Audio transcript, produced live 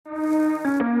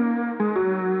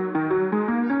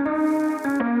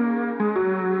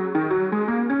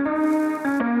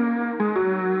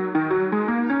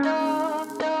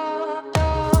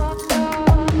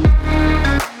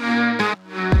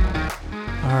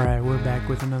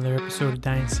With another episode of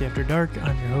Dynasty After Dark.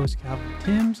 I'm your host, Calvin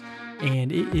Timms,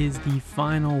 and it is the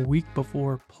final week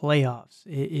before playoffs.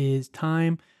 It is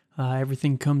time.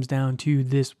 Everything comes down to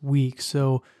this week.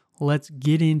 So let's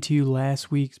get into last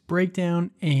week's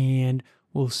breakdown, and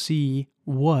we'll see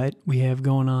what we have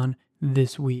going on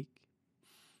this week.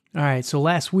 All right, so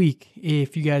last week,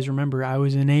 if you guys remember, I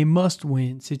was in a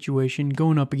must-win situation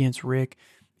going up against Rick,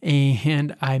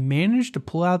 and I managed to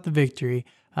pull out the victory.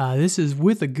 This is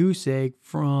with a goose egg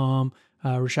from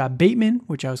Rashad Bateman,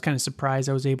 which I was kind of surprised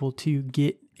I was able to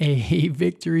get a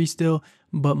victory still.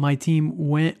 But my team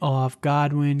went off.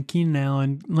 Godwin, Keenan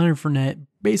Allen, Leonard Fournette.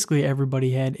 Basically,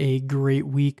 everybody had a great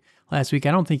week last week.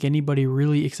 I don't think anybody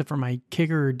really, except for my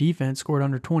kicker or defense, scored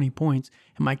under 20 points.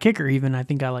 And my kicker even, I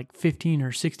think, got like 15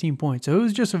 or 16 points. So it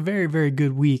was just a very, very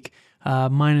good week,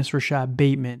 minus Rashad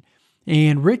Bateman.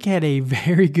 And Rick had a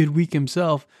very good week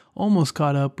himself, almost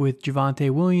caught up with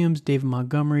Javonte Williams, David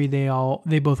Montgomery.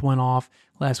 They both went off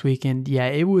last week. And yeah,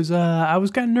 it was, I was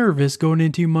kind of nervous going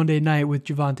into Monday night with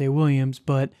Javonte Williams,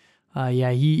 but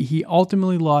he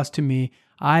ultimately lost to me.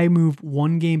 I moved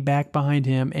one game back behind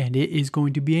him, and it is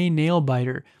going to be a nail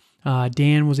biter.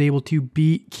 Dan was able to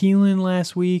beat Keelan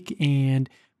last week and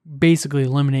basically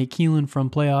eliminate Keelan from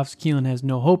playoffs. Keelan has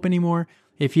no hope anymore.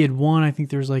 If he had won, I think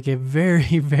there's like a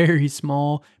very, very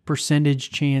small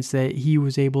percentage chance that he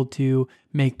was able to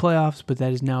make playoffs, but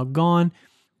that is now gone.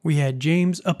 We had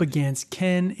James up against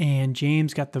Ken, and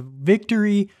James got the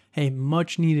victory. A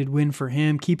much-needed win for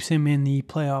him. Keeps him in the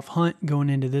playoff hunt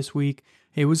going into this week.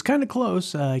 It was kind of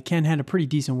close. Ken had a pretty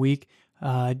decent week.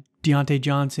 Deontay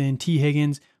Johnson, T.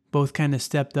 Higgins, both kind of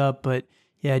stepped up, but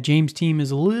yeah, James' team is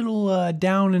a little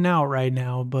down and out right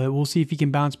now, but we'll see if he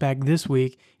can bounce back this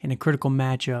week in a critical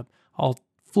matchup. I'll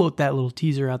float that little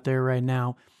teaser out there right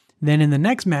now. Then in the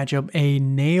next matchup, a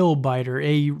nail biter,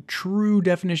 a true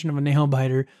definition of a nail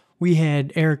biter. We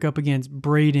had Eric up against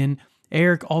Braden.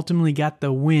 Eric ultimately got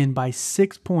the win by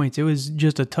 6 points. It was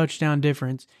just a touchdown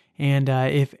difference. And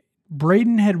if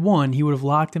Braden had won, he would have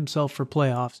locked himself for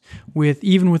playoffs.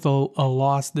 Even with a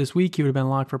loss this week, he would have been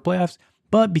locked for playoffs.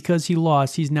 But because he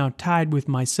lost, he's now tied with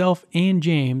myself and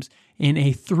James in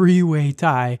a three-way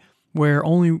tie where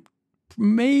only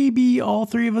maybe all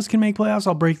three of us can make playoffs.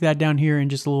 I'll break that down here in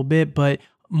just a little bit, but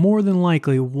more than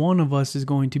likely, one of us is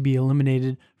going to be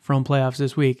eliminated from playoffs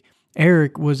this week.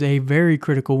 Eric was a very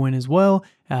critical win as well.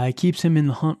 It keeps him in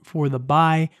the hunt for the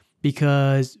bye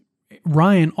because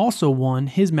Ryan also won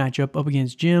his matchup up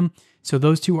against Jim, so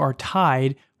those two are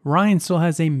tied. Ryan still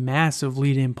has a massive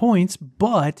lead in points,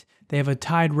 but they have a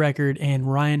tied record, and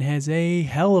Ryan has a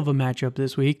hell of a matchup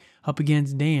this week up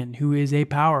against Dan, who is a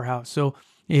powerhouse. So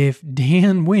if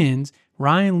Dan wins,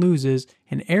 Ryan loses,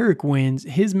 and Eric wins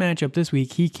his matchup this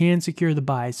week, he can secure the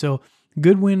bye. So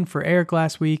good win for Eric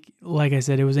last week. Like I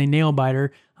said, it was a nail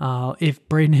biter. If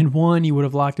Braden had won, he would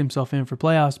have locked himself in for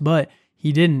playoffs, but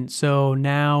he didn't. So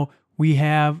now we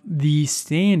have the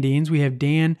standings. We have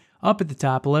Dan up at the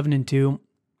top, 11-2.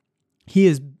 He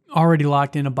is already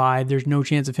locked in a bye. There's no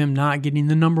chance of him not getting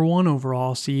the number 1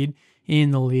 overall seed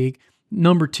in the league.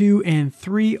 Number 2 and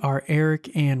 3 are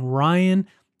Eric and Ryan.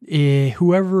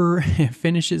 Whoever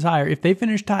finishes higher, if they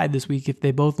finish tied this week, if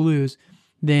they both lose,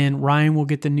 then Ryan will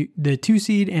get the 2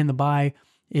 seed and the bye.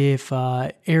 If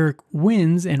Eric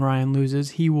wins and Ryan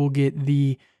loses, he will get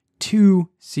the 2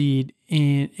 seed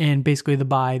and basically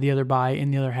the other bye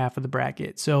in the other half of the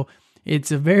bracket. So it's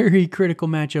a very critical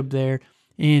matchup there.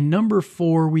 In number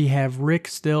 4, we have Rick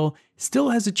still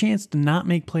has a chance to not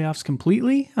make playoffs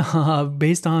completely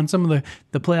based on some of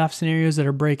the playoff scenarios that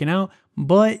are breaking out,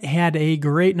 but had a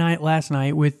great night last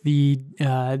night with the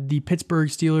Pittsburgh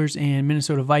Steelers and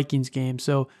Minnesota Vikings game.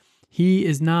 So he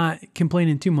is not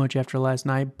complaining too much after last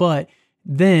night. But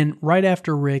then right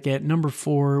after Rick at number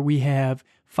 4, we have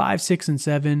 5, 6, and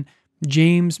 7.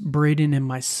 James, Braden, and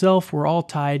myself were all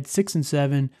tied 6 and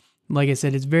 7. Like I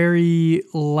said, it's very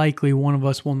likely one of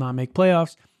us will not make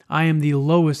playoffs. I am the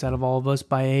lowest out of all of us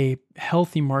by a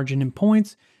healthy margin in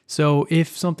points. So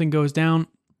if something goes down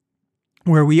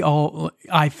where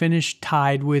I finish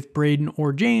tied with Braden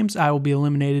or James, I will be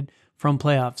eliminated from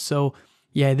playoffs. So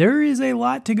yeah, there is a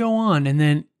lot to go on. And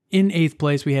then in 8th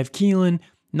place, we have Keelan.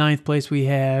 9th place, we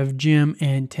have Jim.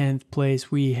 And 10th place,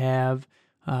 we have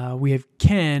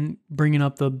Ken bringing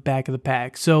up the back of the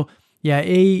pack. So yeah,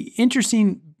 a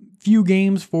interesting few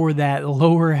games for that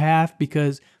lower half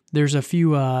because there's a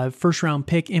few first round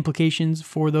pick implications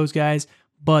for those guys.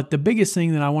 But the biggest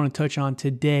thing that I want to touch on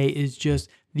today is just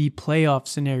the playoff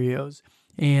scenarios.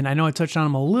 And I know I touched on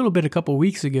them a little bit a couple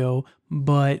weeks ago,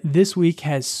 but this week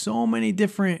has so many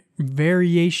different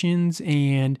variations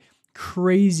and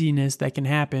craziness that can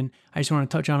happen. I just want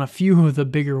to touch on a few of the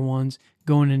bigger ones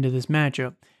going into this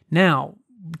matchup. Now,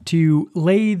 to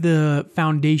lay the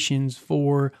foundations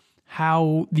for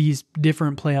how these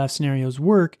different playoff scenarios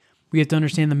work, we have to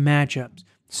understand the matchups.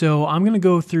 So I'm going to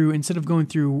go through, instead of going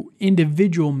through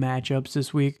individual matchups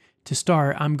this week to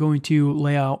start, I'm going to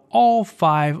lay out all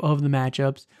 5 of the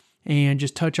matchups and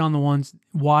just touch on the ones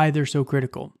why they're so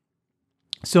critical.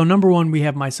 So number 1, we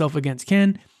have myself against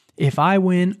Ken. If I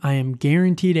win, I am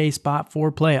guaranteed a spot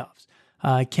for playoffs.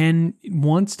 Ken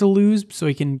wants to lose so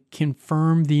he can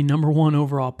confirm the number 1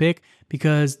 overall pick,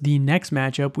 because the next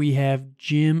matchup we have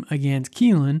Jim against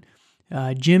Keelan.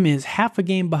 Jim is half a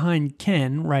game behind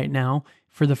Ken right now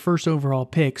for the first overall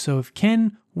pick. So if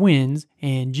Ken wins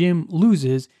and Jim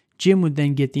loses, Jim would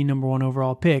then get the number 1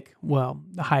 overall pick. Well,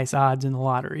 the highest odds in the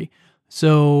lottery.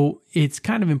 So it's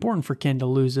kind of important for Ken to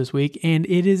lose this week. And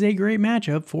it is a great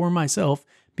matchup for myself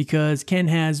because Ken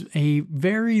has a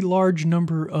very large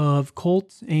number of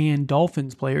Colts and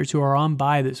Dolphins players who are on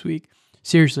bye this week.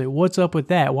 Seriously, what's up with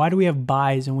that? Why do we have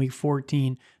byes in week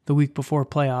 14, the week before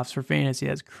playoffs for fantasy?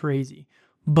 That's crazy.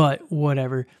 But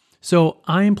whatever. So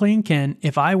I am playing Ken.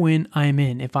 If I win, I am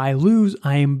in. If I lose,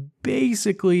 I am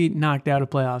basically knocked out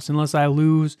of playoffs. Unless I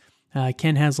lose,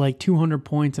 Ken has like 200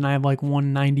 points and I have like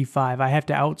 195. I have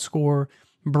to outscore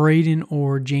Braden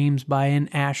or James by an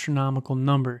astronomical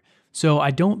number. So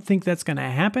I don't think that's going to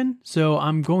happen. So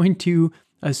I'm going to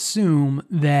assume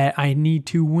that I need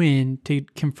to win to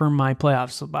confirm my playoff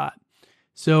spot.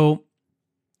 So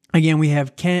again, we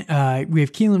have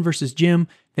Keelan versus Jim.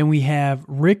 Then we have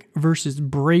Rick versus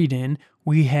Braden.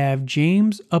 We have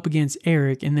James up against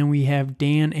Eric. And then we have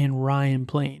Dan and Ryan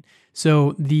playing.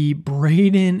 So the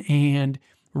Braden and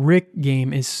Rick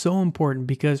game is so important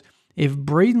because if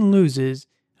Braden loses,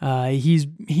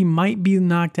 he might be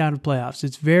knocked out of playoffs.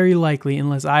 It's very likely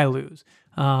unless I lose.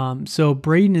 So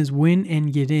Braden is win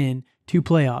and get in to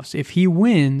playoffs. If he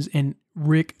wins and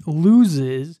Rick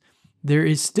loses, there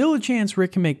is still a chance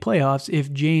Rick can make playoffs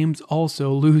if James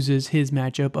also loses his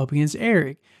matchup up against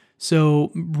Eric.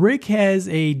 So Rick has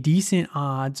a decent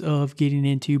odds of getting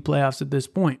into playoffs at this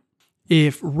point.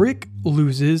 If Rick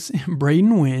loses,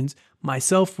 Braden wins,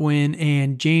 myself win,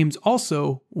 and James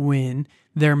also win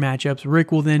their matchups,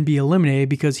 Rick will then be eliminated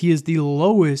because he is the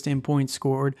lowest in points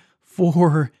scored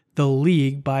for the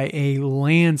league by a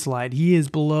landslide. He is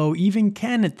below even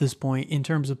Ken at this point in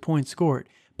terms of points scored.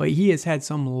 But he has had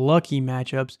some lucky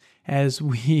matchups as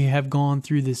we have gone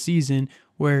through the season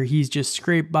where he's just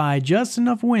scraped by just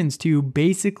enough wins to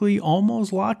basically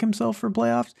almost lock himself for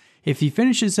playoffs. If he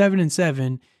finishes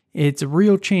 7-7, it's a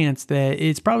real chance that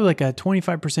it's probably like a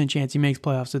 25% chance he makes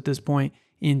playoffs at this point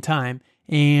in time.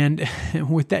 And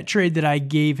with that trade that I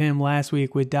gave him last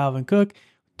week with Dalvin Cook,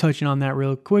 touching on that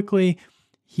real quickly,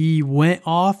 he went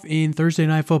off in Thursday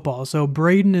Night Football. So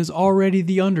Braden is already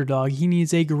the underdog. He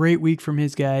needs a great week from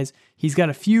his guys. He's got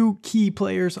a few key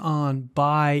players on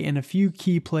bye and a few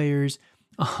key players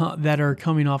that are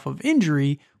coming off of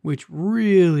injury, which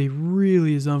really,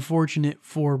 really is unfortunate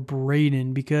for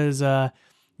Braden because,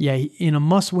 in a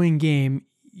must-win game,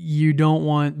 you don't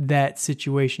want that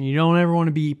situation. You don't ever want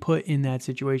to be put in that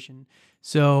situation.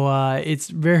 So it's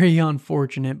very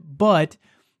unfortunate. But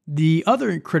the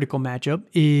other critical matchup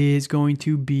is going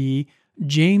to be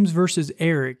James versus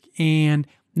Eric. And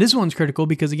this one's critical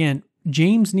because, again,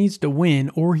 James needs to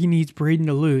win or he needs Braden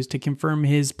to lose to confirm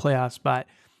his playoff spot,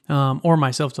 or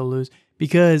myself to lose.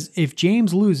 Because if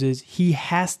James loses, he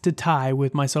has to tie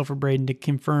with myself or Braden to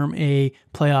confirm a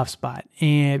playoff spot.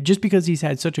 And just because he's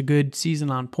had such a good season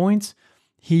on points,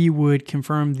 he would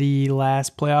confirm the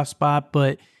last playoff spot.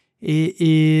 But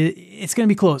it's going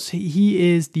to be close.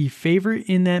 He is the favorite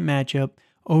in that matchup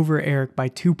over Eric by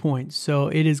 2 points. So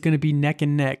it is going to be neck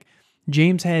and neck.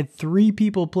 James had 3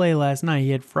 people play last night.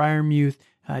 He had Freiermuth,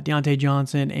 Deontay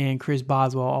Johnson, and Chris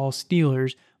Boswell, all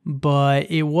Steelers.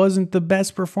 But it wasn't the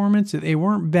best performance. They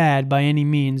weren't bad by any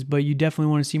means, but you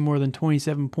definitely want to see more than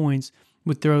 27 points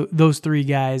with those 3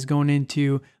 guys going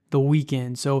into the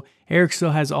weekend. So Eric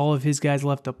still has all of his guys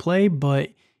left to play, but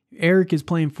Eric is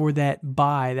playing for that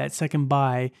bye, that second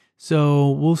bye.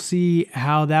 So we'll see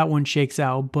how that one shakes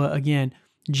out. But again,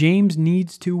 James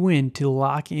needs to win to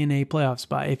lock in a playoff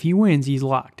spot. If he wins, he's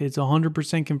locked. It's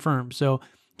 100% confirmed. So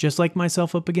just like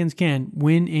myself up against Ken,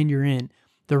 win and you're in.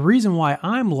 The reason why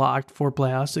I'm locked for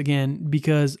playoffs, again,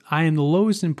 because I am the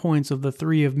lowest in points of the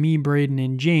 3 of me, Braden,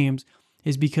 and James,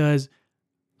 is because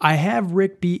I have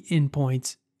Rick beat in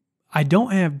points. I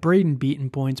don't have Braden beaten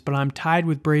points, but I'm tied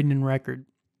with Braden in record.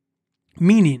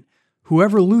 Meaning,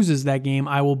 whoever loses that game,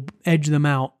 I will edge them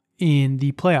out in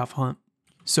the playoff hunt.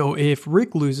 So if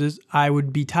Rick loses, I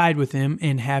would be tied with him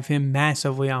and have him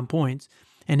massively on points.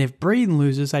 And if Braden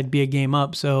loses, I'd be a game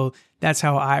up. So that's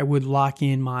how I would lock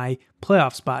in my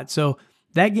playoff spot. So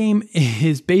that game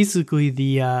is basically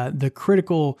the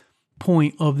critical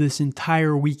point of this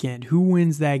entire weekend. Who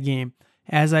wins that game?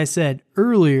 As I said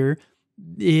earlier,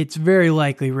 it's very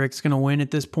likely Rick's going to win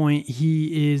at this point.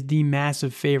 He is the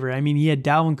massive favorite. I mean, he had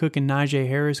Dalvin Cook and Najee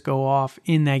Harris go off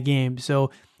in that game. So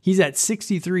he's at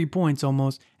 63 points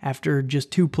almost after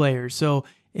just 2 players. So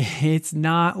it's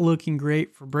not looking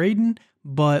great for Braden,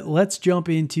 but let's jump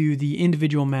into the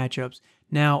individual matchups.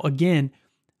 Now, again,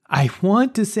 I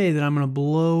want to say that I'm going to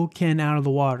blow Ken out of the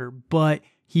water, but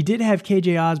he did have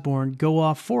KJ Osborne go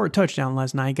off for a touchdown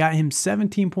last night, got him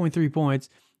 17.3 points.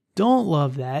 Don't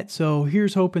love that. So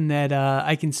here's hoping that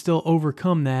I can still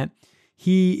overcome that.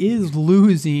 He is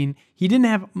losing. He didn't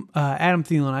have Adam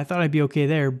Thielen. I thought I'd be okay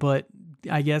there, but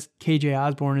I guess KJ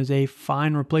Osborne is a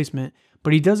fine replacement.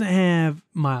 But he doesn't have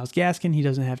Myles Gaskin. He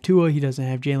doesn't have Tua. He doesn't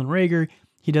have Jalen Reagor.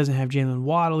 He doesn't have Jalen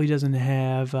Waddle. He doesn't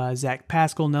have Zach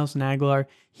Pascal, Nelson Aguilar.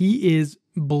 He is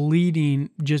bleeding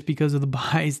just because of the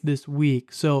buys this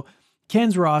week. So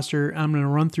Ken's roster, I'm going to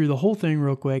run through the whole thing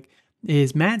real quick,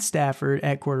 is Matt Stafford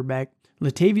at quarterback.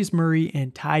 Latavius Murray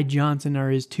and Ty Johnson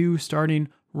are his 2 starting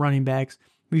running backs.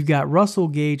 We've got Russell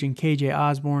Gage and KJ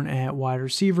Osborne at wide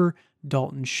receiver,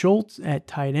 Dalton Schultz at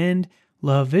tight end,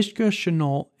 Laviska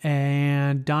Shenault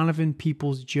and Donovan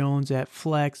Peoples-Jones at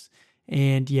flex.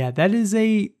 And yeah,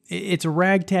 it's a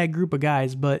ragtag group of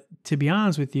guys, but to be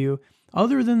honest with you,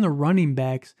 other than the running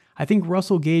backs, I think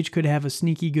Russell Gage could have a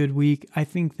sneaky good week. I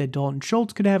think that Dalton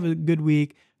Schultz could have a good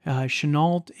week.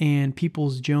 Shenault and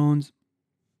Peoples-Jones,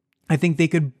 I think they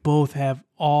could both have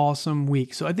awesome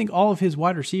weeks. So I think all of his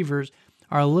wide receivers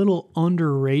are a little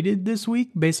underrated this week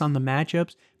based on the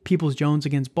matchups. Peoples-Jones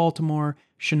against Baltimore,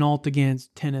 Shenault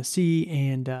against Tennessee,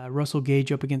 and Russell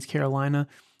Gage up against Carolina.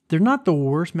 They're not the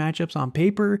worst matchups on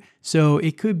paper, so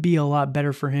it could be a lot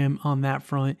better for him on that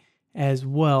front as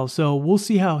well. So we'll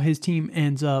see how his team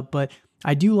ends up, but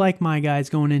I do like my guys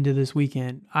going into this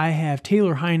weekend. I have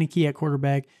Taylor Heineke at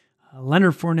quarterback,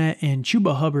 Leonard Fournette, and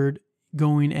Chuba Hubbard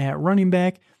going at running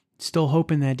back. Still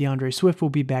hoping that DeAndre Swift will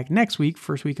be back next week,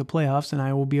 first week of playoffs, and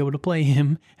I will be able to play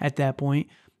him at that point.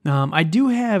 I do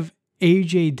have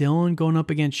A.J. Dillon going up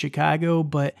against Chicago,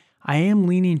 but I am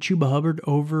leaning Chuba Hubbard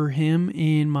over him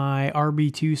in my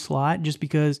RB2 slot just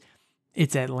because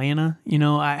it's Atlanta.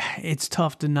 It's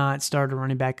tough to not start a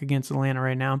running back against Atlanta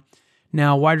right now.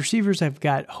 Now, wide receivers, I've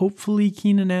got hopefully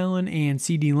Keenan Allen and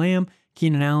CeeDee Lamb.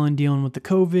 Keenan Allen dealing with the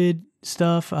COVID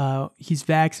stuff. He's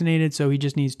vaccinated, so he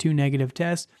just needs 2 negative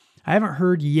tests. I haven't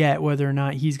heard yet whether or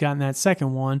not he's gotten that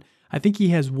second one. I think he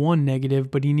has 1 negative,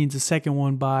 but he needs a second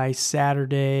one by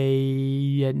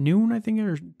Saturday at noon, I think,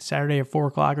 or Saturday at 4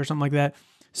 o'clock or something like that.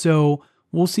 So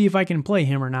we'll see if I can play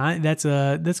him or not. That's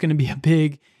going to be a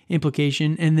big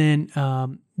implication. And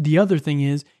then the other thing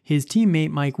is his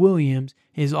teammate Mike Williams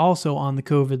is also on the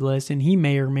COVID list, and he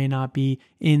may or may not be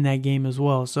in that game as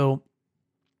well. So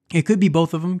it could be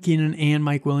both of them, Keenan and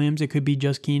Mike Williams. It could be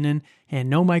just Keenan and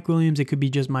no Mike Williams. It could be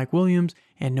just Mike Williams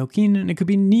and no Keenan. It could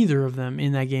be neither of them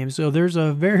in that game. So there's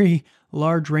a very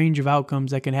large range of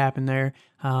outcomes that could happen there.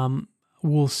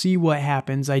 We'll see what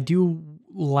happens. I do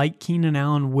like Keenan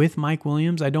Allen with Mike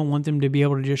Williams. I don't want them to be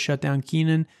able to just shut down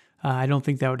Keenan. I don't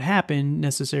think that would happen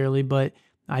necessarily, but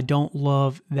I don't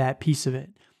love that piece of it.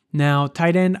 Now,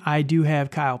 tight end, I do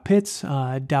have Kyle Pitts.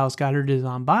 Dallas Goedert is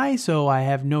on bye, so I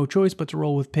have no choice but to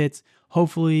roll with Pitts.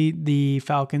 Hopefully, the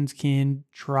Falcons can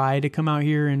try to come out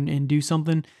here and do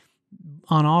something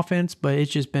on offense, but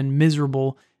it's just been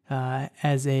miserable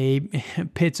as a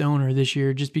Pitts owner this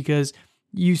year just because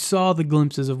you saw the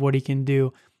glimpses of what he can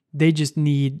do. They just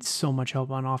need so much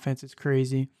help on offense. It's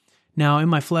crazy. Now, in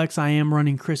my flex, I am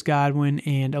running Chris Godwin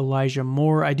and Elijah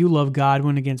Moore. I do love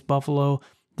Godwin against Buffalo.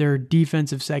 Their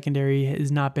defensive secondary has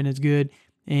not been as good.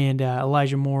 And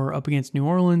Elijah Moore up against New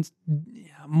Orleans.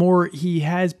 Moore, he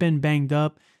has been banged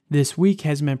up this week,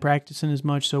 hasn't been practicing as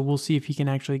much, so we'll see if he can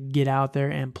actually get out there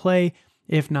and play.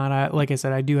 If not, like I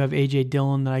said, I do have A.J.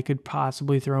 Dillon that I could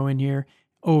possibly throw in here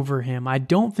over him. I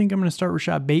don't think I'm going to start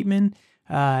Rashad Bateman.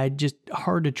 Just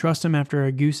hard to trust him after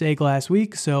a goose egg last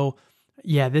week. So,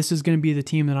 yeah, this is going to be the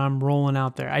team that I'm rolling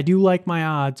out there. I do like my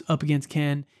odds up against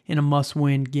Ken in a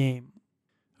must-win game.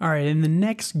 All right, and the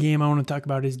next game I want to talk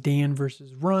about is Dan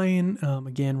versus Ryan.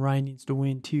 Again, Ryan needs to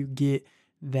win to get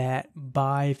that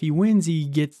bye. If he wins, he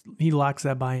locks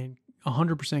that bye in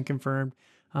 100% confirmed.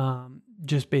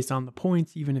 just based on the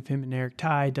points. Even if him and Eric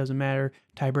tie, doesn't matter.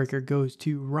 Tiebreaker goes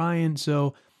to Ryan.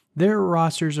 So their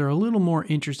rosters are a little more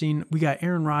interesting. We got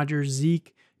Aaron Rodgers,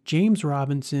 Zeke, James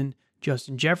Robinson,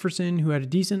 Justin Jefferson, who had a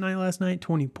decent night last night,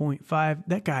 20.5.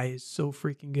 That guy is so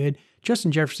freaking good.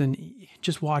 Justin Jefferson,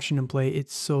 just watching him play,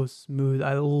 it's so smooth.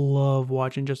 I love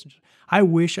watching Justin. I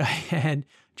wish I had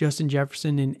Justin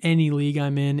Jefferson in any league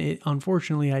I'm in.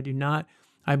 Unfortunately, I do not.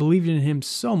 I believed in him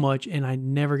so much, and I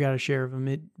never got a share of him.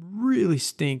 It really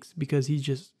stinks because he's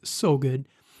just so good.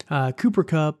 Cooper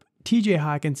Kupp, TJ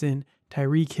Hawkinson,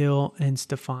 Tyreek Hill, and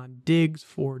Stephon Diggs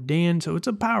for Dan. So it's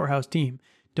a powerhouse team.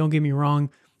 Don't get me wrong.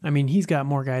 I mean, he's got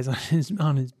more guys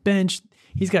on his bench.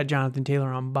 He's got Jonathan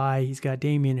Taylor on bye. He's got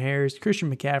Damian Harris,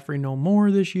 Christian McCaffrey no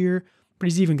more this year, but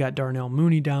he's even got Darnell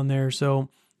Mooney down there. So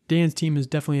Dan's team is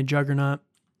definitely a juggernaut.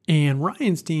 And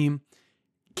Ryan's team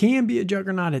can be a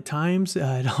juggernaut at times.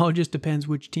 It all just depends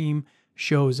which team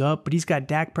shows up. But he's got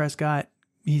Dak Prescott.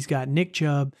 He's got Nick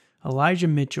Chubb, Elijah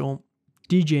Mitchell,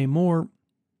 DJ Moore,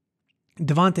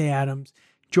 Devontae Adams,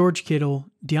 George Kittle,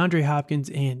 DeAndre Hopkins,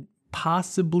 and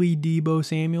possibly Deebo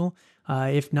Samuel.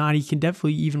 If not, he can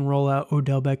definitely even roll out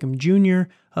Odell Beckham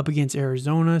Jr. up against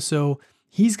Arizona. So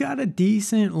he's got a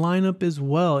decent lineup as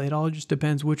well. It all just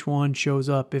depends which one shows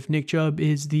up. If Nick Chubb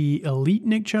is the elite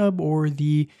Nick Chubb or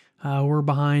the we're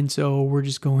behind, so we're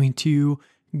just going to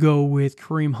go with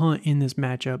Kareem Hunt in this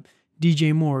matchup.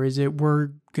 DJ Moore, is it we're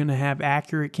going to have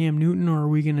accurate Cam Newton, or are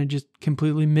we going to just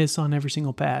completely miss on every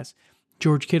single pass?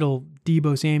 George Kittle,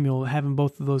 Deebo Samuel, having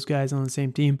both of those guys on the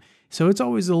same team. So it's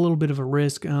always a little bit of a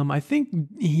risk. I think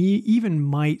he even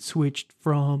might switch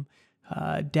from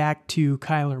Dak to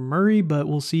Kyler Murray, but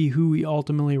we'll see who he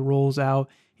ultimately rolls out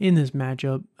in this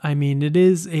matchup. I mean, it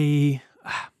is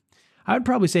I would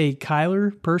probably say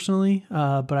Kyler personally,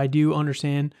 but I do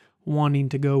understand wanting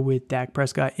to go with Dak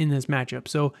Prescott in this matchup.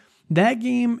 So that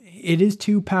game, it is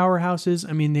two powerhouses.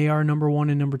 I mean, they are number 1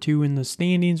 and number 2 in the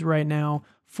standings right now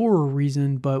for a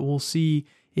reason, but we'll see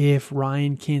if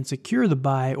Ryan can secure the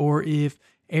bye or if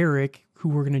Eric, who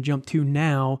we're going to jump to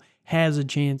now, has a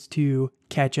chance to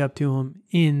catch up to him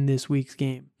in this week's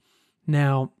game.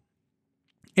 Now,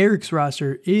 Eric's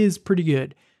roster is pretty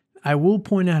good. I will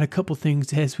point out a couple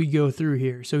things as we go through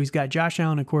here. So he's got Josh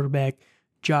Allen at quarterback,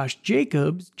 Josh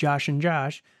Jacobs, Josh and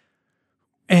Josh.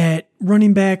 At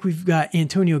running back, we've got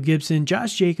Antonio Gibson.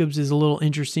 Josh Jacobs is a little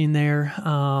interesting there.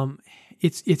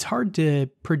 It's hard to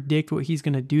predict what he's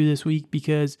going to do this week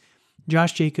because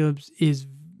Josh Jacobs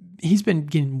he's been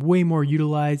getting way more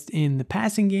utilized in the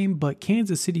passing game, but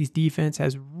Kansas City's defense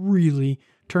has really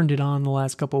turned it on the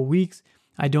last couple of weeks.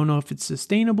 I don't know if it's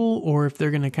sustainable or if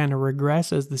they're going to kind of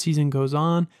regress as the season goes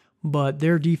on, but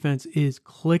their defense is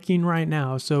clicking right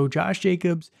now. So Josh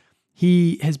Jacobs,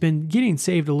 he has been getting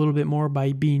saved a little bit more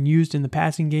by being used in the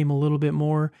passing game a little bit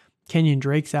more. Kenyon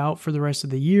Drake's out for the rest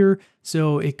of the year,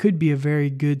 so it could be a very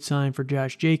good sign for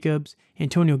Josh Jacobs.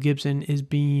 Antonio Gibson is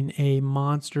being a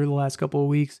monster the last couple of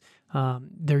weeks.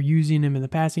 They're using him in the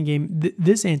passing game.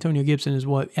 This Antonio Gibson is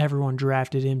what everyone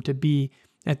drafted him to be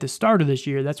at the start of this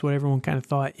year. That's what everyone kind of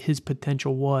thought his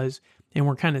potential was, and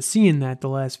we're kind of seeing that the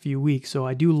last few weeks, so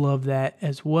I do love that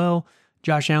as well.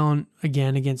 Josh Allen,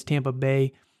 again, against Tampa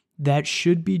Bay, that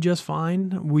should be just fine.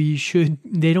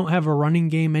 They don't have a running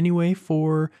game anyway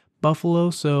for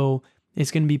Buffalo, so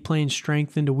it's going to be playing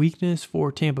strength into weakness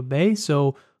for Tampa Bay,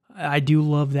 so I do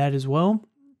love that as well.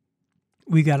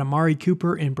 We got Amari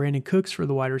Cooper and Brandon Cooks for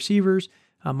the wide receivers.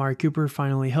 Amari Cooper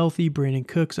finally healthy. Brandon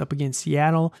Cooks up against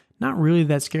Seattle. Not really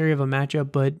that scary of a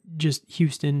matchup, but just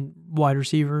Houston wide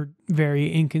receiver,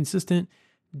 very inconsistent.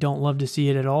 Don't love to see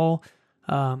it at all.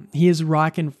 He is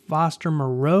rocking Foster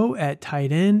Moreau at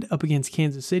tight end up against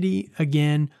Kansas City.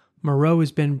 Again, Moreau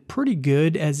has been pretty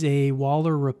good as a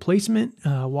Waller replacement.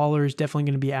 Waller is definitely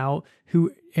going to be out,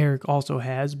 who Eric also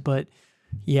has. But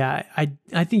yeah,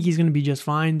 I think he's going to be just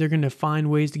fine. They're going to find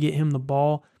ways to get him the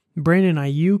ball. Brandon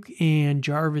Ayuk and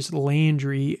Jarvis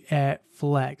Landry at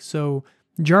flex. So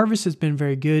Jarvis has been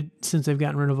very good since they've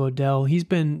gotten rid of Odell. He's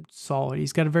been solid.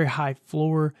 He's got a very high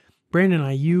floor. Brandon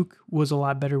Ayuk was a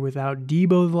lot better without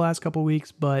Deebo the last couple of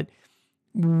weeks, but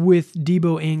with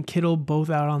Deebo and Kittle both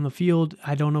out on the field,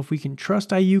 I don't know if we can trust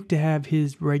Ayuk to have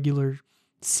his regular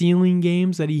ceiling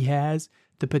games that he has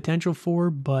the potential for,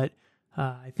 but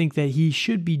I think that he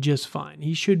should be just fine.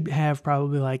 He should have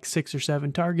probably like 6 or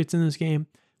 7 targets in this game.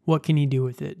 What can he do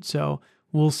with it? So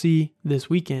we'll see this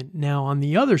weekend. Now, on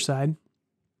the other side,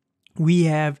 we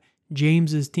have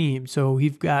James's team. So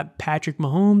we've got Patrick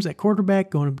Mahomes at quarterback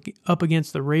going up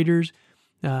against the Raiders.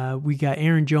 We got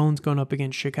Aaron Jones going up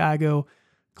against Chicago.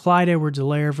 Clyde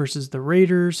Edwards-Helaire versus the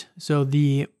Raiders. So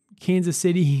the Kansas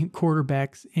City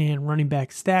quarterbacks and running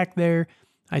back stack there.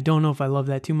 I don't know if I love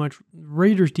that too much.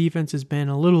 Raiders defense has been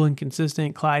a little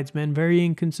inconsistent. Clyde's been very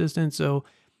inconsistent, so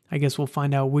I guess we'll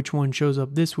find out which one shows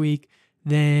up this week.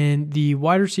 Then the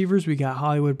wide receivers, we got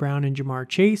Hollywood Brown and Jamar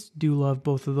Chase. Do love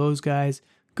both of those guys.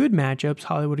 Good matchups,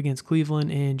 Hollywood against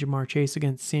Cleveland and Jamar Chase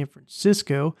against San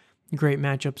Francisco. Great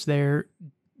matchups there.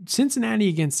 Cincinnati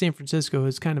against San Francisco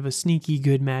is kind of a sneaky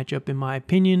good matchup in my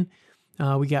opinion.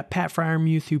 We got Pat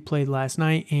Freiermuth, who played last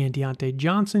night, and Deontay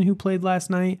Johnson, who played last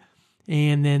night.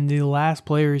 And then the last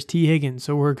player is T. Higgins.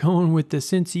 So we're going with the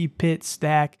Cincy Pitt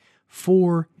stack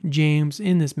for James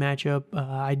in this matchup.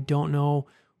 I don't know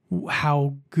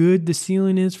how good the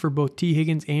ceiling is for both T.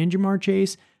 Higgins and Jamar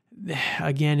Chase.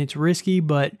 Again, it's risky,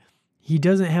 but he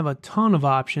doesn't have a ton of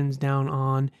options down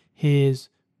on his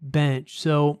bench.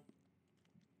 So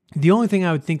the only thing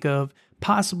I would think of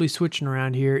possibly switching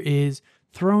around here is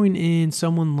throwing in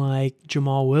someone like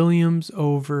Jamal Williams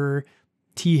over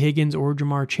T. Higgins or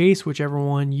Jamar Chase, whichever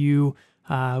one you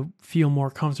feel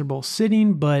more comfortable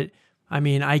sitting. But I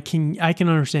mean, I can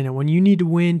understand it. When you need to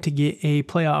win to get a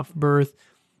playoff berth,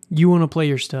 you want to play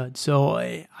your stud. So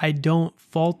I don't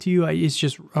fault you. It's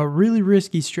just a really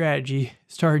risky strategy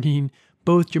starting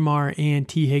both Jamar and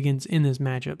T. Higgins in this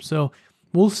matchup. So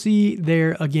we'll see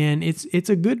there again. It's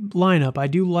a good lineup. I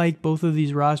do like both of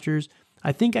these rosters.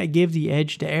 I think I give the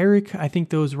edge to Eric. I think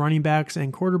those running backs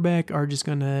and quarterback are just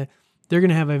they're going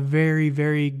to have a very,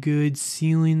 very good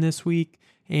ceiling this week.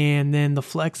 And then the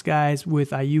flex guys with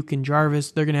Ayuk and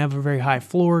Jarvis, they're going to have a very high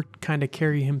floor, kind of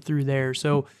carry him through there.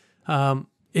 So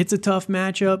it's a tough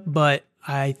matchup, but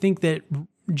I think that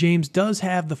James does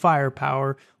have the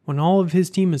firepower. When all of his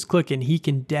team is clicking, he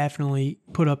can definitely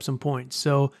put up some points.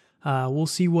 So we'll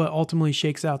see what ultimately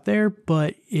shakes out there,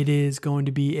 but it is going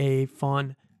to be a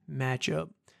fun matchup.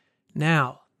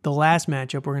 Now, the last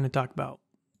matchup we're going to talk about,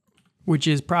 which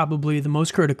is probably the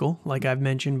most critical, like I've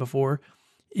mentioned before,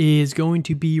 is going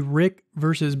to be Rick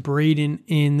versus Braden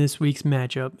in this week's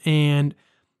matchup. And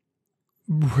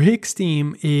Rick's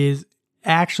team is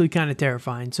actually kind of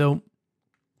terrifying. So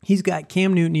he's got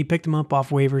Cam Newton. He picked him up off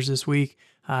waivers this week.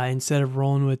 Instead of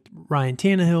rolling with Ryan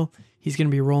Tannehill, he's going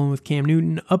to be rolling with Cam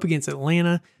Newton up against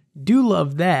Atlanta. Do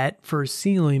love that for a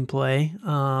ceiling play.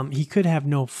 He could have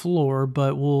no floor,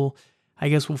 but I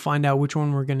guess we'll find out which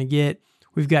one we're going to get.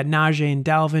 We've got Najee and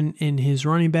Dalvin in his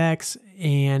running backs.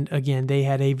 And again, they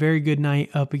had a very good night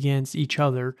up against each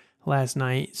other last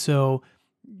night. So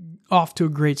off to a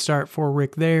great start for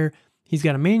Rick there. He's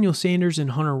got Emmanuel Sanders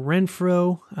and Hunter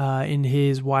Renfrow in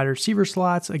his wide receiver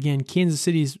slots. Again, Kansas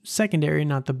City's secondary,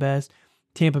 not the best.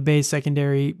 Tampa Bay's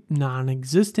secondary,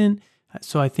 non-existent.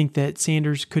 So I think that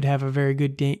Sanders could have a very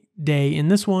good day in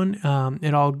this one.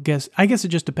 I guess it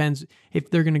just depends if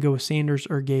they're going to go with Sanders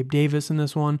or Gabe Davis in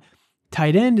this one.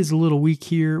 Tight end is a little weak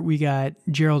here. We got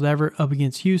Gerald Everett up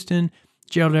against Houston.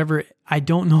 Gerald Everett, I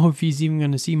don't know if he's even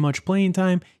going to see much playing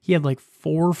time. He had like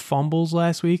 4 fumbles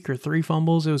last week or 3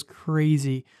 fumbles. It was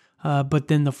crazy. But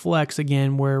then the flex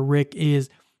again, where Rick is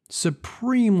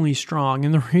supremely strong.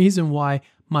 And the reason why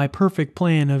my perfect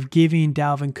plan of giving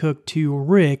Dalvin Cook to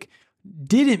Rick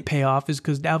didn't pay off is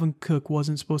because Dalvin Cook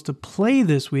wasn't supposed to play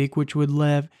this week, which would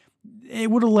have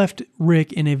left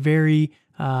Rick in a very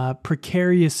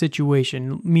precarious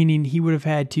situation, meaning he would have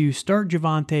had to start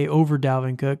Javonte over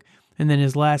Dalvin Cook, and then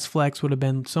his last flex would have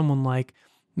been someone like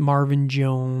Marvin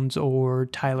Jones or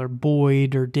Tyler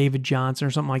Boyd or David Johnson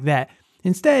or something like that.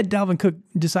 Instead, Dalvin Cook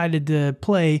decided to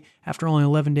play after only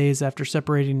 11 days after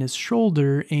separating his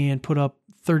shoulder and put up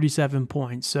 37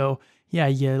 points. So yeah,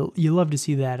 you love to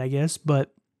see that, I guess.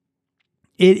 But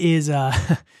it is,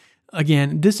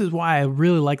 again, this is why I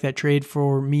really like that trade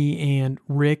for me and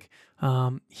Rick.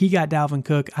 He got Dalvin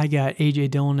Cook. I got A.J.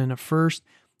 Dillon in a first.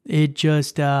 It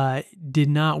just did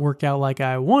not work out like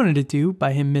I wanted it to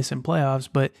by him missing playoffs.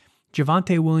 But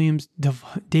Javonte Williams,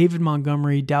 David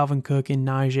Montgomery, Dalvin Cook, and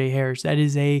Najee Harris, that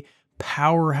is a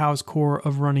powerhouse core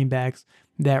of running backs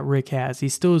that Rick has. He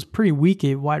still is pretty weak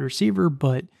at wide receiver,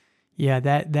 but yeah,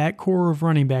 that core of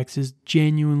running backs is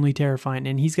genuinely terrifying.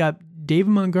 And he's got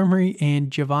David Montgomery and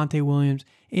Javonte Williams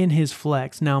in his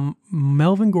flex. Now,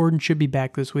 Melvin Gordon should be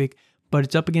back this week, but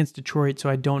it's up against Detroit, so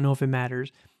I don't know if it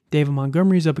matters. David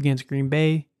Montgomery's up against Green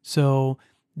Bay, so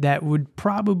that would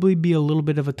probably be a little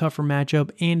bit of a tougher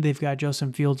matchup, and they've got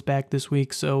Justin Fields back this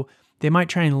week, so they might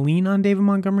try and lean on David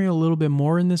Montgomery a little bit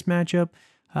more in this matchup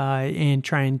and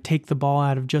try and take the ball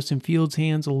out of Justin Fields'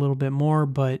 hands a little bit more,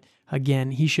 but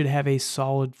again, he should have a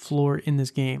solid floor in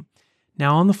this game.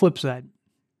 Now, on the flip side,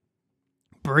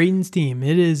 Braden's team,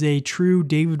 it is a true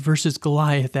David versus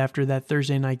Goliath after that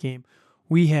Thursday night game.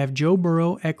 we have Joe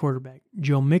Burrow at quarterback,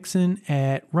 Joe Mixon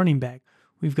at running back.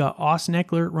 We've got Austin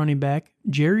Eckler at running back,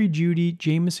 Jerry Jeudy,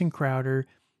 Jamison Crowder,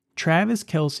 Travis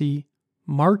Kelce,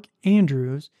 Mark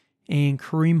Andrews, and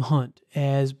Kareem Hunt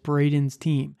as Braden's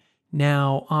team.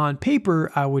 Now, on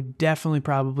paper, I would definitely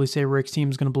probably say Rick's team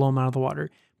is going to blow him out of the water.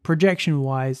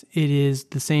 Projection-wise, it is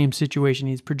the same situation.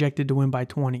 He's projected to win by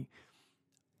 20.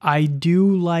 I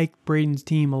do like Braden's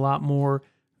team a lot more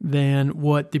than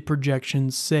what the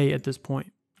projections say at this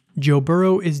point. Joe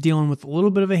Burrow is dealing with a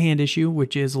little bit of a hand issue,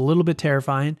 which is a little bit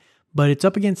terrifying, but it's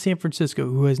up against San Francisco,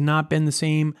 who has not been the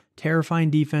same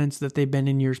terrifying defense that they've been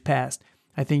in years past.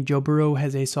 I think Joe Burrow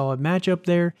has a solid matchup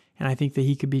there, and I think that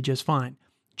he could be just fine.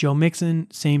 Joe Mixon,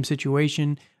 same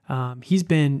situation. He's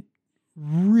been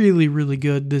really, really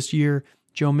good this year.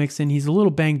 Joe Mixon, he's a little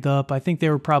banged up. I think they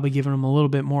were probably giving him a little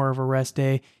bit more of a rest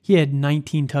day. He had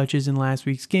 19 touches in last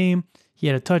week's game. He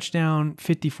had a touchdown,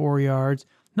 54 yards.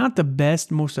 Not the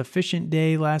best, most efficient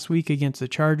day last week against the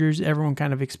Chargers. Everyone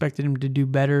kind of expected him to do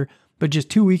better. But just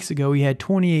 2 weeks ago, he had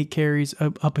 28 carries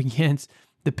up against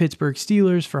the Pittsburgh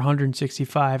Steelers for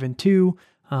 165 and 2,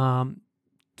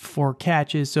 4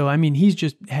 catches. So, I mean, he's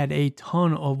just had a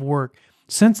ton of work.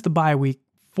 Since the bye week,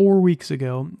 4 weeks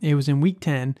ago, it was in week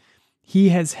 10, he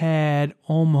has had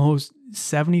almost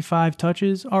 75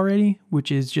 touches already,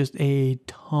 which is just a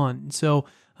ton. So,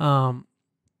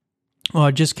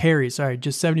 just carries. Sorry,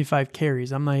 just 75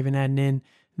 carries. I'm not even adding in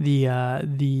the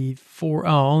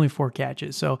only 4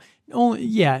 catches. So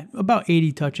about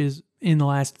 80 touches in the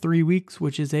last 3 weeks,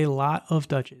 which is a lot of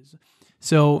touches.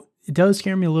 So it does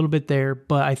scare me a little bit there,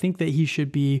 but I think that he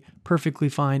should be perfectly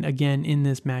fine again in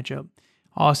this matchup.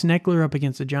 Austin Eckler up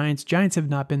against the Giants. Giants have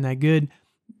not been that good.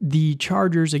 The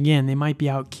Chargers, again, they might be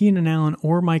out Keenan Allen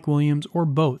or Mike Williams or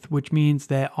both, which means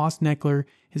that Austin Eckler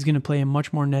is going to play a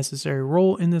much more necessary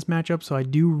role in this matchup. So I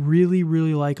do really,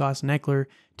 really like Austin Eckler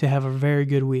to have a very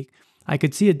good week. I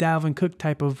could see a Dalvin Cook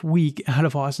type of week out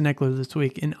of Austin Eckler this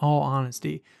week, in all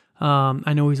honesty.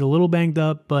 I know he's a little banged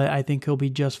up, but I think he'll be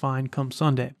just fine come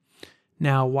Sunday.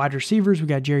 Now, wide receivers, we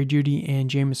got Jerry Jeudy and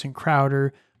Jamison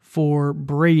Crowder for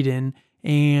Braden.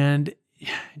 And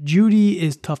Jeudy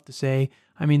is tough to say.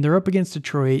 I mean, they're up against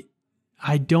Detroit.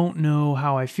 I don't know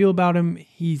how I feel about him.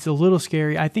 He's a little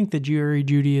scary. I think that Jerry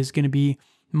Jeudy is going to be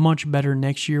much better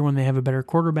next year when they have a better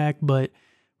quarterback. But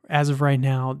as of right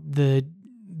now, the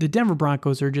Denver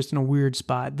Broncos are just in a weird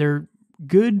spot. They're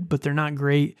good, but they're not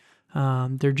great.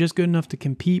 They're just good enough to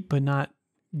compete, but not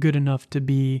good enough to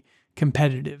be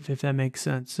competitive, if that makes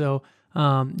sense. So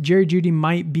Jerry Jeudy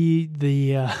might be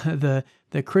the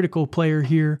critical player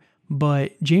here.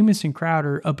 But Jamison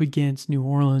Crowder up against New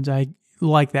Orleans, I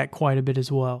like that quite a bit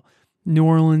as well. New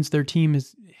Orleans, their team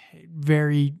is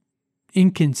very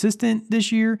inconsistent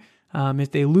this year.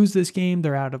 If they lose this game,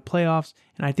 they're out of playoffs.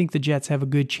 And I think the Jets have a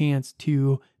good chance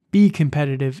to be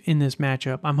competitive in this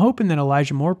matchup. I'm hoping that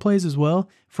Elijah Moore plays as well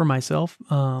for myself.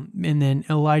 And then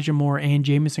Elijah Moore and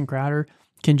Jamison Crowder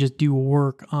can just do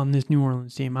work on this New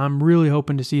Orleans team. I'm really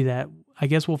hoping to see that. I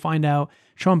guess we'll find out.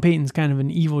 Sean Payton's kind of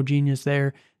an evil genius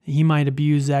there. He might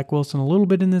abuse Zach Wilson a little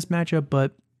bit in this matchup,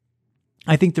 but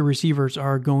I think the receivers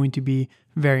are going to be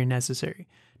very necessary.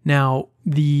 Now,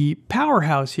 the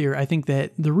powerhouse here, I think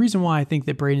that the reason why I think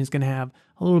that Braden is going to have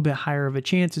a little bit higher of a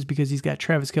chance is because he's got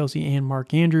Travis Kelce and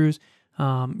Mark Andrews.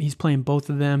 He's playing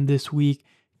both of them this week.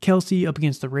 Kelce up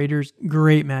against the Raiders,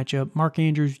 great matchup. Mark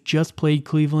Andrews just played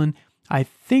Cleveland. I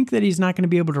think that he's not going to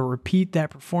be able to repeat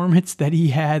that performance that he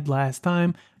had last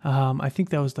time. I think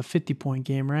that was the 50-point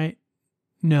game, right?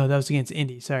 No, that was against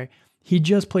Indy. Sorry. He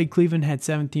just played Cleveland, had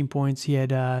 17 points. He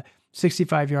had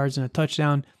 65 yards and a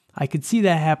touchdown. I could see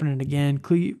that happening again.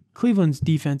 Cleveland's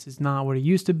defense is not what it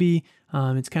used to be.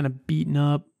 It's kind of beaten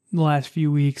up the last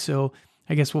few weeks, so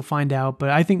I guess we'll find out. But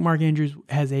I think Mark Andrews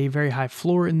has a very high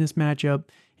floor in this matchup.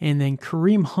 And then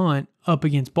Kareem Hunt up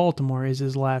against Baltimore is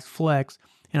his last flex.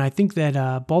 And I think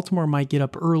that Baltimore might get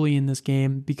up early in this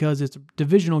game because it's a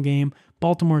divisional game.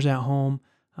 Baltimore's at home.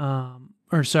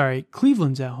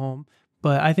 Cleveland's at home,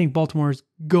 but I think Baltimore is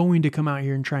going to come out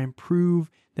here and try and prove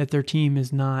that their team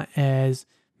is not as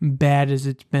bad as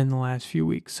it's been the last few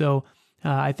weeks. So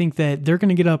I think that they're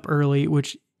going to get up early,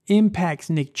 which impacts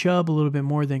Nick Chubb a little bit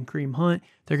more than Kareem Hunt.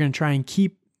 They're going to try and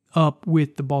keep up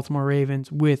with the Baltimore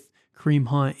Ravens with Kareem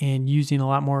Hunt and using a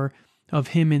lot more of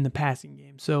him in the passing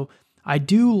game. So I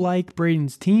do like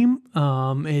Braden's team.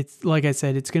 It's like I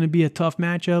said, it's going to be a tough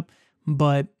matchup,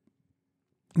 but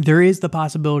there is the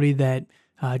possibility that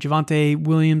Javonte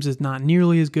Williams is not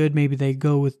nearly as good. Maybe they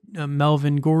go with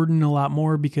Melvin Gordon a lot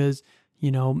more because,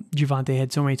 Javonte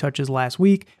had so many touches last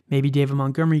week. Maybe David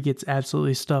Montgomery gets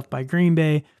absolutely stuffed by Green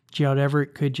Bay. Gerald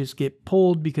Everett could just get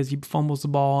pulled because he fumbles the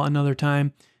ball another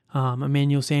time.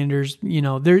 Emmanuel Sanders,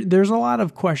 there's a lot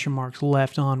of question marks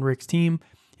left on Rick's team.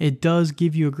 It does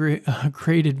give you a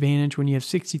great advantage when you have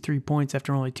 63 points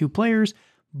after only 2 players.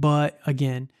 But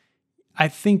again, I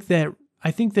think that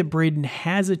Braden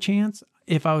has a chance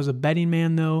if I was a betting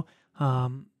man, though.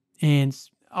 And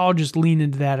I'll just lean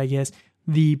into that, I guess.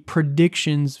 The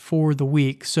predictions for the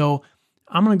week. So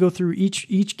I'm going to go through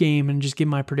each game and just give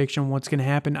my prediction on what's going to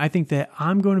happen. I think that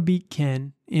I'm going to beat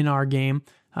Ken in our game.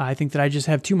 I think that I just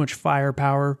have too much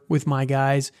firepower with my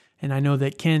guys, and I know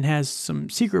that Ken has some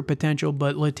secret potential,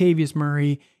 but Latavius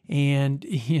Murray and,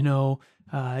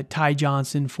 Ty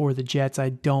Johnson for the Jets, I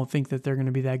don't think that they're going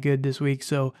to be that good this week.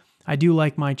 So I do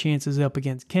like my chances up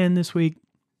against Ken this week.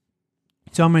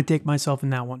 So I'm going to take myself in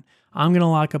that one. I'm going to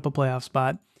lock up a playoff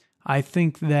spot. I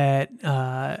think that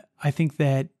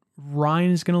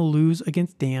Ryan is going to lose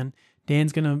against Dan.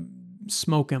 Dan's going to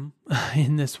smoke him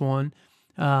in this one.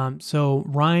 So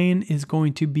Ryan is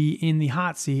going to be in the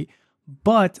hot seat,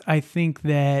 but I think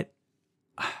that,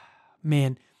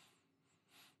 man,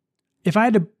 if I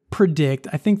had to predict,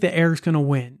 I think that Eric's going to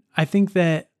win. I think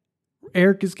that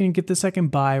Eric is going to get the second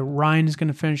bye. Ryan is going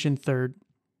to finish in third,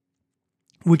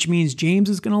 which means James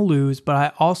is going to lose, but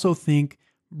I also think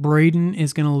Braden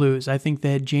is going to lose. I think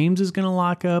that James is going to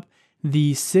lock up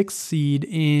the 6th seed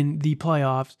in the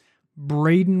playoffs.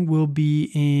 Braden will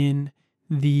be in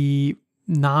the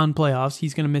non-playoffs.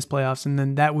 He's going to miss playoffs, and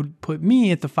then that would put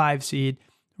me at the 5 seed,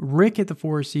 Rick at the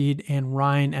 4 seed, and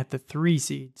Ryan at the 3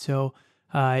 seed. So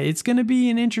it's going to be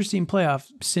an interesting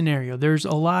playoff scenario. There's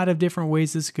a lot of different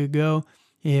ways this could go.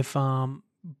 If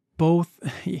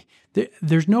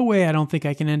there's no way I don't think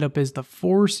I can end up as the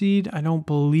 4 seed. I don't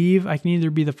believe I can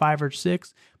either be the 5 or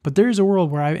 6, but there's a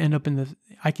world where I end up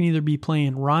I can either be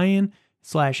playing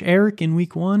Ryan/Eric in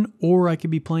week 1, or I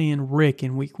could be playing Rick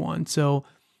in week 1. So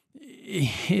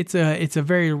it's a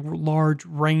very large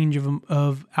range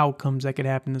of outcomes that could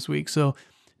happen this week. So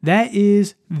that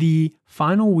is the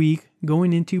final week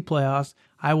going into playoffs.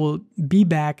 I will be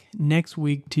back next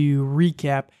week to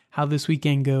recap how this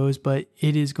weekend goes, but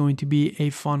it is going to be a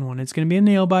fun one. It's going to be a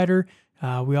nail biter.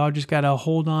 We all just got to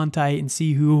hold on tight and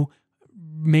see who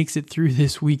makes it through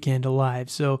this weekend alive.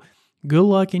 So good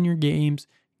luck in your games.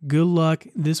 Good luck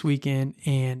this weekend,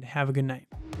 and have a good night.